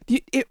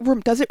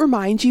 Does it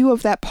remind you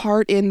of that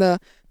part in the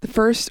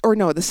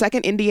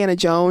second Indiana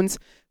Jones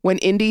when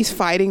Indy's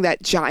fighting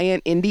that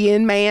giant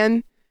Indian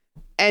man?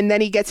 And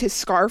then he gets his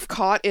scarf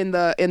caught in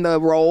the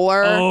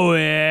roller. Oh,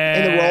 yeah.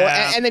 In the roller.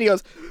 And then he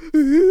goes,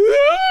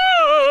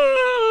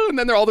 and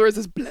then all there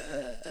is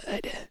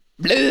blood.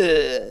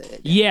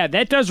 Yeah,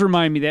 that does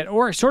remind me that,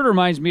 or it sort of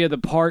reminds me of the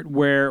part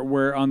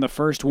where on the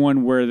first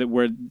one where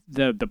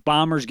the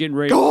bomber's getting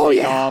ready to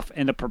take off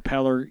and the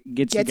propeller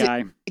gets the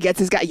guy. Gets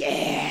his guy.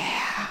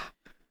 Yeah.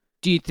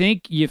 Do you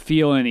think you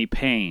feel any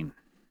pain?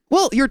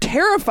 Well, you're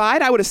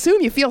terrified. I would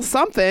assume you feel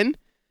something.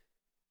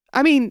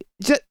 I mean,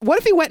 what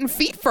if he went in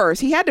feet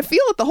first? He had to feel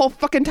it the whole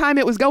fucking time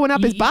it was going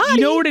up his body.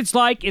 You know what it's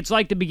like? It's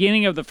like the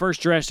beginning of the first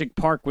Jurassic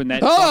Park when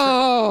that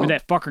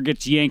fucker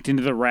gets yanked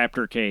into the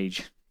raptor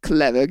cage.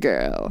 Clever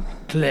girl.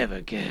 Clever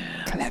girl.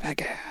 Clever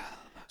girl.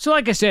 So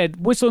like I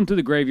said, whistling through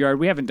the graveyard,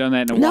 we haven't done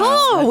that in a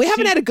while. No, we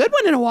haven't had a good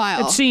one in a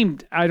while. It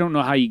seemed, I don't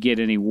know how you get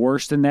any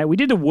worse than that. We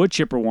did the wood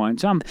chipper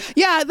once.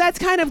 Yeah, that's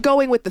kind of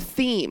going with the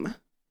theme.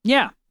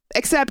 Yeah.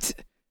 Except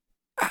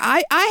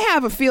I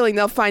have a feeling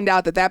they'll find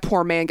out that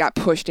poor man got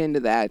pushed into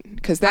that.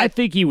 I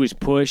think he was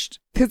pushed.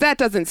 Because that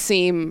doesn't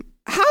seem...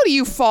 How do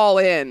you fall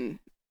in?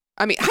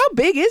 I mean, how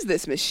big is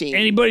this machine?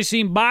 Anybody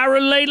seen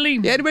Byron lately?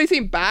 Yeah, anybody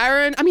seen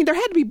Byron? I mean, there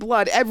had to be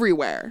blood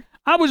everywhere.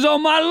 I was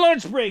on my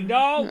lunch break,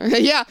 dog.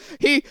 Yeah,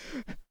 I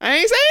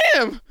ain't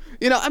seen him.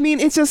 You know, I mean,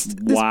 it's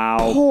just this Wow.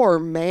 poor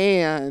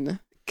man.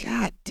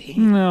 God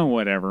damn. No,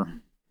 whatever.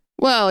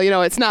 Well, you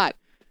know, it's not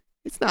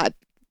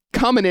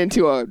coming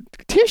into a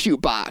tissue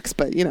box,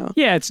 but you know.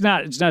 Yeah, it's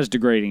not as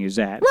degrading as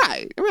that.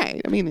 Right.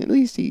 I mean, at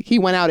least he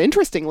went out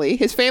interestingly.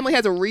 His family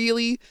has a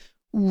really,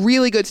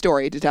 really good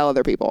story to tell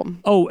other people.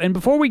 Oh, and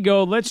before we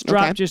go, let's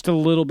drop Okay. just a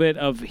little bit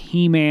of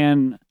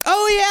He-Man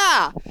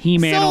Oh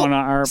yeah. on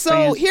our So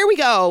fans. here we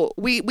go.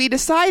 We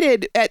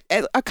decided at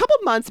a couple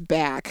months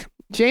back,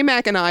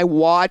 J-Mac and I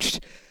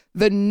watched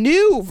the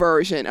new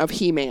version of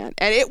He-Man,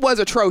 and it was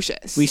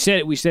atrocious. We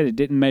said it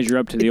didn't measure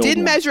up to the It old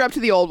didn't one. measure up to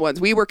the old ones.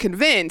 We were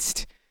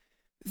convinced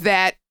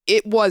that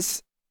it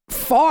was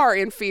far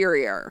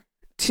inferior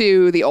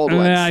to the old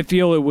ones. I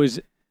feel it was.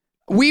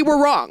 We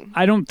were wrong.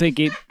 I don't think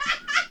it.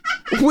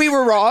 We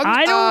were wrong.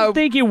 I don't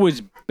think it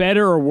was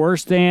better or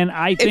worse than.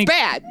 I it's think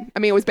bad. I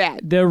mean, it was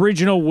bad. the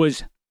original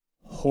was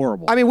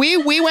horrible. I mean,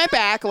 we went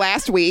back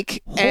last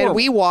week and Horrible.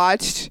 we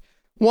watched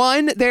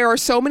one. There are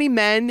so many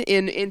men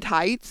in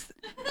tights.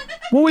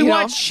 Well, we you know.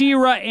 watched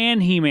She-Ra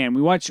and He-Man.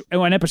 We watched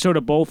an episode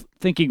of both,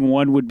 thinking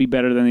one would be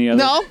better than the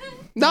other.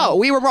 No,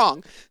 we were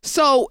wrong.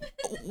 So,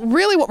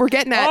 really, what we're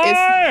getting at is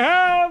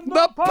have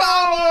the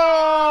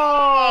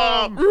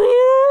power.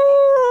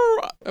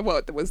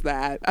 What was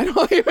that? I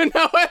don't even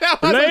know what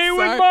that was. Play I'm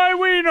with sorry. my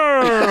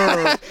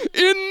wiener.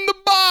 In the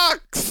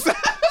box.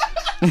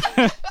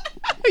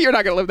 You're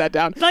not gonna live that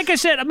down. Like I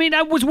said, I mean,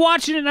 I was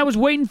watching it and I was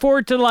waiting for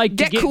it to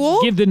Get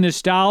cool? give the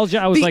nostalgia.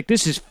 I was like,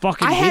 this is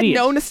fucking I had hideous.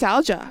 no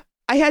nostalgia.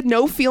 I had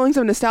no feelings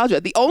of nostalgia.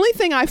 The only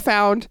thing I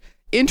found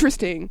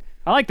interesting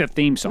I like the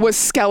theme song. was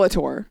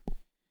Skeletor.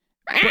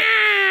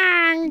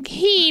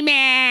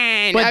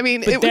 He-Man. But- I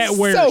mean, but it that was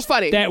wears, so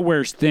funny. That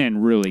wears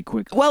thin really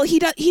quickly. Well, he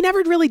never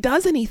really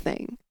does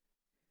anything.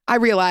 I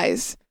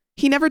realize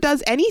he never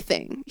does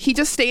anything. He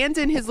just stands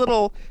in his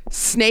little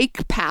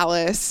snake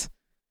palace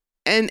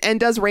and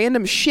does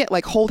random shit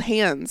like hold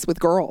hands with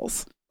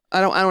girls. I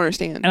don't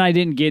understand. And I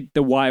didn't get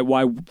the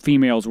why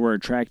females were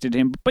attracted to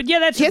him. But yeah,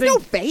 that's He the has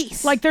thing. no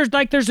face. Like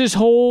there's this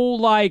whole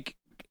like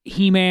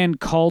He-Man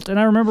cult, and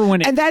I remember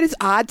when and that is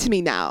odd to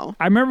me now.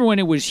 I remember when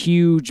it was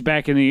huge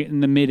back in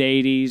the mid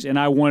 '80s, and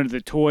I wanted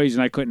the toys,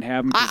 and I couldn't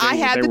have them. I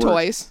had the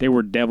toys. They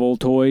were devil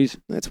toys.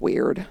 That's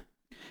weird. In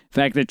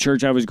fact, the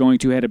church I was going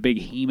to had a big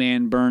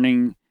He-Man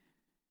burning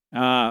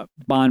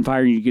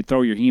bonfire. You could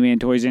throw your He-Man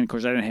toys in. Of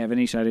course, I didn't have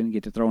any, so I didn't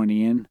get to throw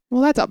any in.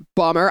 Well, that's a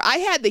bummer. I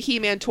had the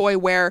He-Man toy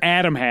where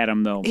Adam had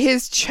them though.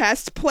 his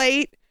chest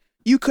plate,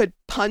 you could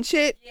punch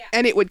it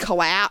and it would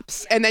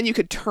collapse, and then you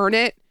could turn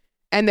it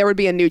and there would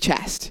be a new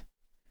chest.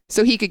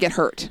 So he could get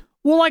hurt.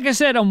 Well, like I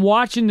said, I'm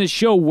watching the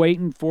show,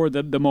 waiting for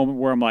the moment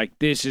where I'm like,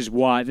 this is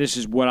what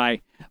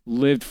I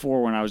lived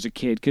for when I was a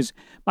kid. Because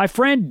my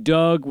friend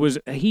Doug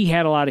he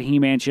had a lot of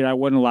He-Man shit. I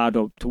wasn't allowed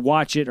to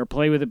watch it or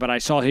play with it, but I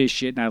saw his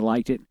shit and I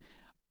liked it.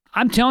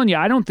 I'm telling you,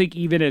 I don't think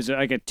even as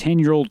like a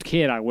 10-year-old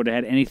kid, I would have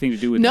had anything to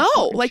do with No, that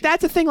fucking like shit.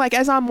 that's the thing. Like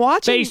as I'm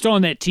watching, Based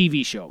on that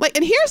TV show. like,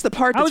 and here's the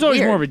part I that's was always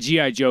weird. more of a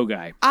G.I. Joe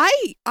guy.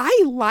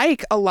 I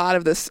like a lot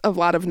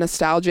of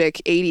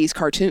nostalgic '80s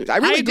cartoons. I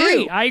really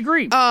do. I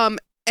agree.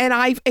 And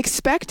I've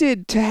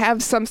expected to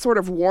have some sort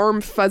of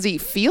warm, fuzzy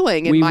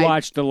feeling in We my.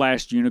 watched The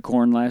Last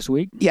Unicorn last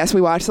week. Yes,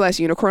 we watched The Last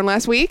Unicorn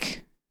last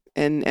week,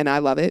 and I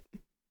love it.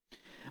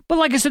 But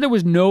like I said, there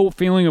was no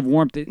feeling of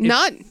warmth. It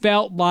None.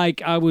 felt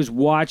like I was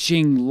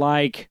watching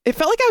like It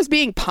felt like I was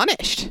being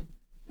punished.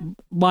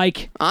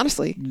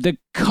 Honestly, the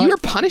you were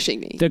cut punishing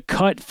me. the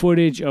cut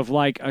footage of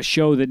like a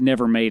show that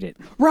never made it.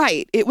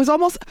 Right. It was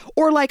almost,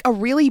 or like a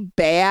really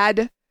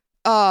bad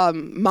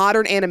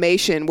modern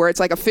animation where it's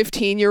like a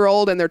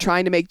 15-year-old and they're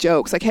trying to make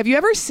jokes. Like, have you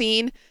ever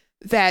seen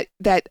that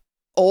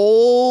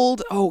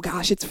old, oh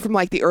gosh, it's from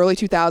like the early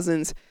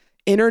 2000s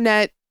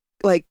internet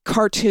like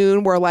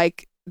cartoon where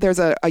like there's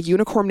a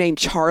unicorn named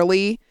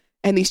Charlie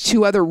and these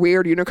two other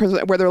weird unicorns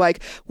where they're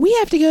like, we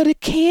have to go to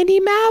Candy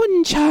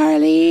Mountain,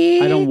 Charlie.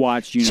 I don't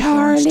watch unicorn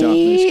Charlie. stuff.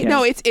 This cat.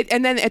 No, it,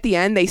 and then at the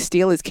end they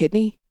steal his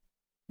kidney.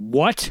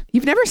 What?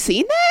 You've never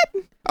seen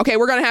that? Okay,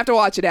 we're gonna have to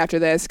watch it after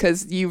this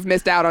because you've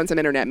missed out on some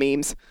internet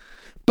memes.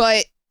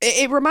 But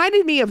it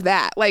reminded me of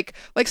that, like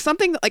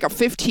something that like a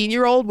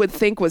 15-year-old would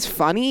think was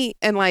funny,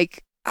 and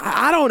like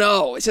I don't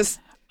know, it's just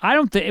I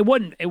don't think it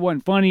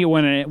wasn't funny. It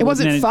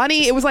wasn't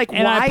funny. It was like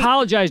And why I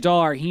apologize to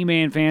all our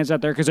He-Man fans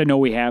out there because I know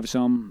we have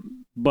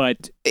some,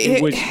 but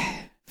it was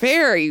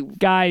very.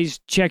 guys,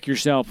 check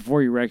yourself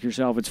before you wreck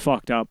yourself. It's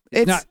fucked up.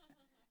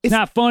 It's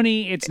not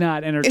funny. It's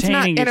not entertaining.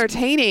 It's not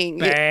entertaining.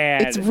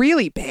 bad. It's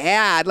really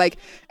bad. Like,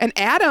 and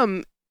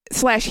Adam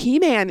 /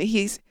 He-Man,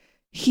 he's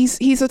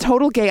a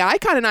total gay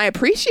icon, and I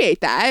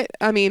appreciate that.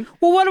 I mean,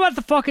 Well, what about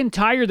the fucking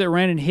tiger that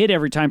ran and hit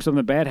every time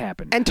something bad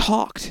happened? and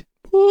talked.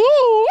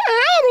 Oh,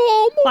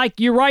 Adam. Like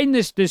you're riding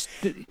this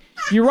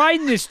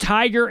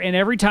tiger, and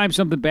every time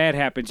something bad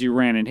happens, you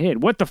ran and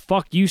hid. What the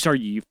fuck use are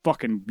you, you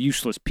fucking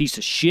useless piece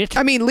of shit?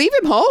 I mean, leave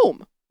him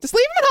home. Just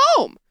leave him at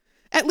home.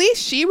 At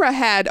least She-Ra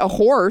had a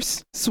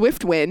horse,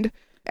 Swiftwind,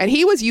 and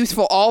he was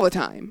useful all the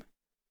time.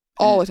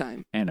 All the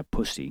time. And a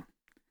pussy.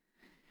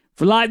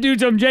 For Live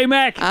Dudes, I'm J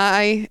Mac.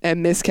 I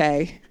am Miss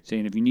K.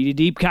 saying if you need a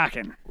deep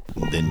cocking.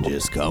 Then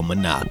just come a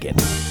knocking.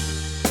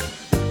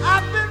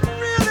 I've been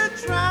really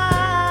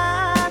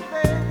trying,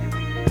 baby,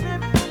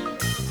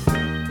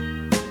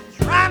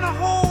 trying to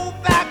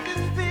hold back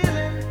this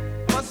feeling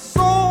for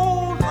so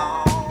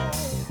long.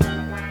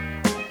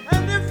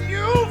 And if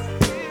you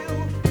feel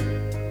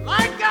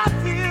like I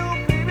feel,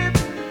 baby,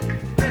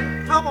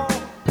 then come on.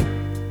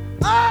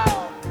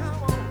 Oh,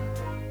 come on.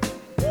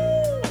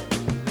 Woo.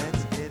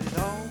 Let's get it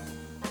on.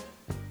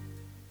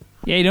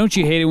 Yeah, don't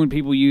you hate it when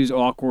people use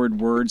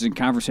awkward words in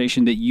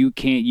conversation that you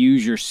can't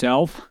use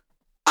yourself?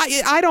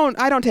 I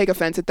don't take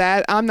offense at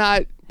that.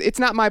 It's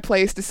not my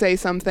place to say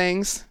some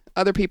things.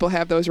 Other people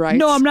have those rights.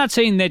 No, I'm not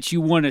saying that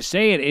you want to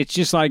say it. It's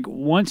just like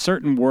once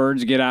certain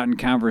words get out in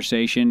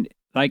conversation,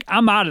 like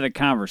I'm out of the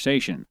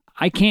conversation.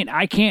 I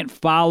can't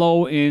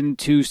follow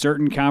into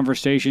certain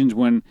conversations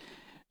when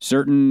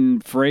certain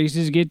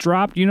phrases get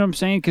dropped. You know what I'm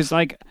saying? Because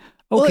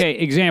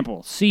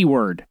example, C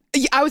word.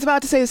 Yeah, I was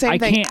about to say the same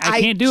thing.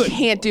 I can't do it.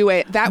 Can't do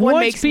it. That one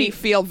makes me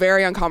feel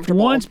very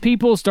uncomfortable. Once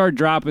people start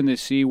dropping the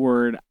C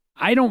word,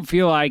 I don't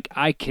feel like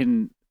I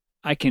can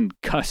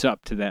cuss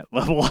up to that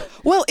level.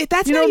 Well,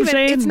 that's You know not what I'm even.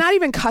 saying? It's not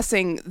even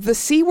cussing. The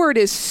C word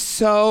is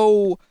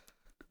so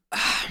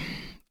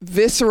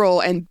visceral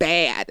and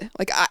bad.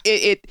 Like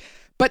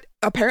But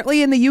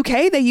apparently in the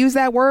UK they use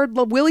that word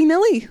willy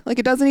nilly. Like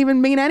it doesn't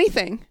even mean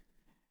anything.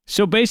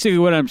 So basically,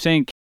 what I'm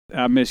saying,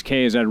 Miss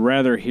K, is I'd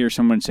rather hear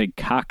someone say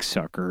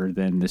cocksucker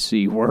than the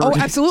C word. Oh,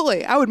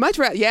 absolutely. I would much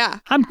rather. Yeah.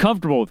 I'm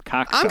comfortable with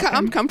cocksucker.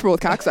 I'm comfortable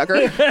with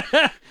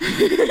cocksucker.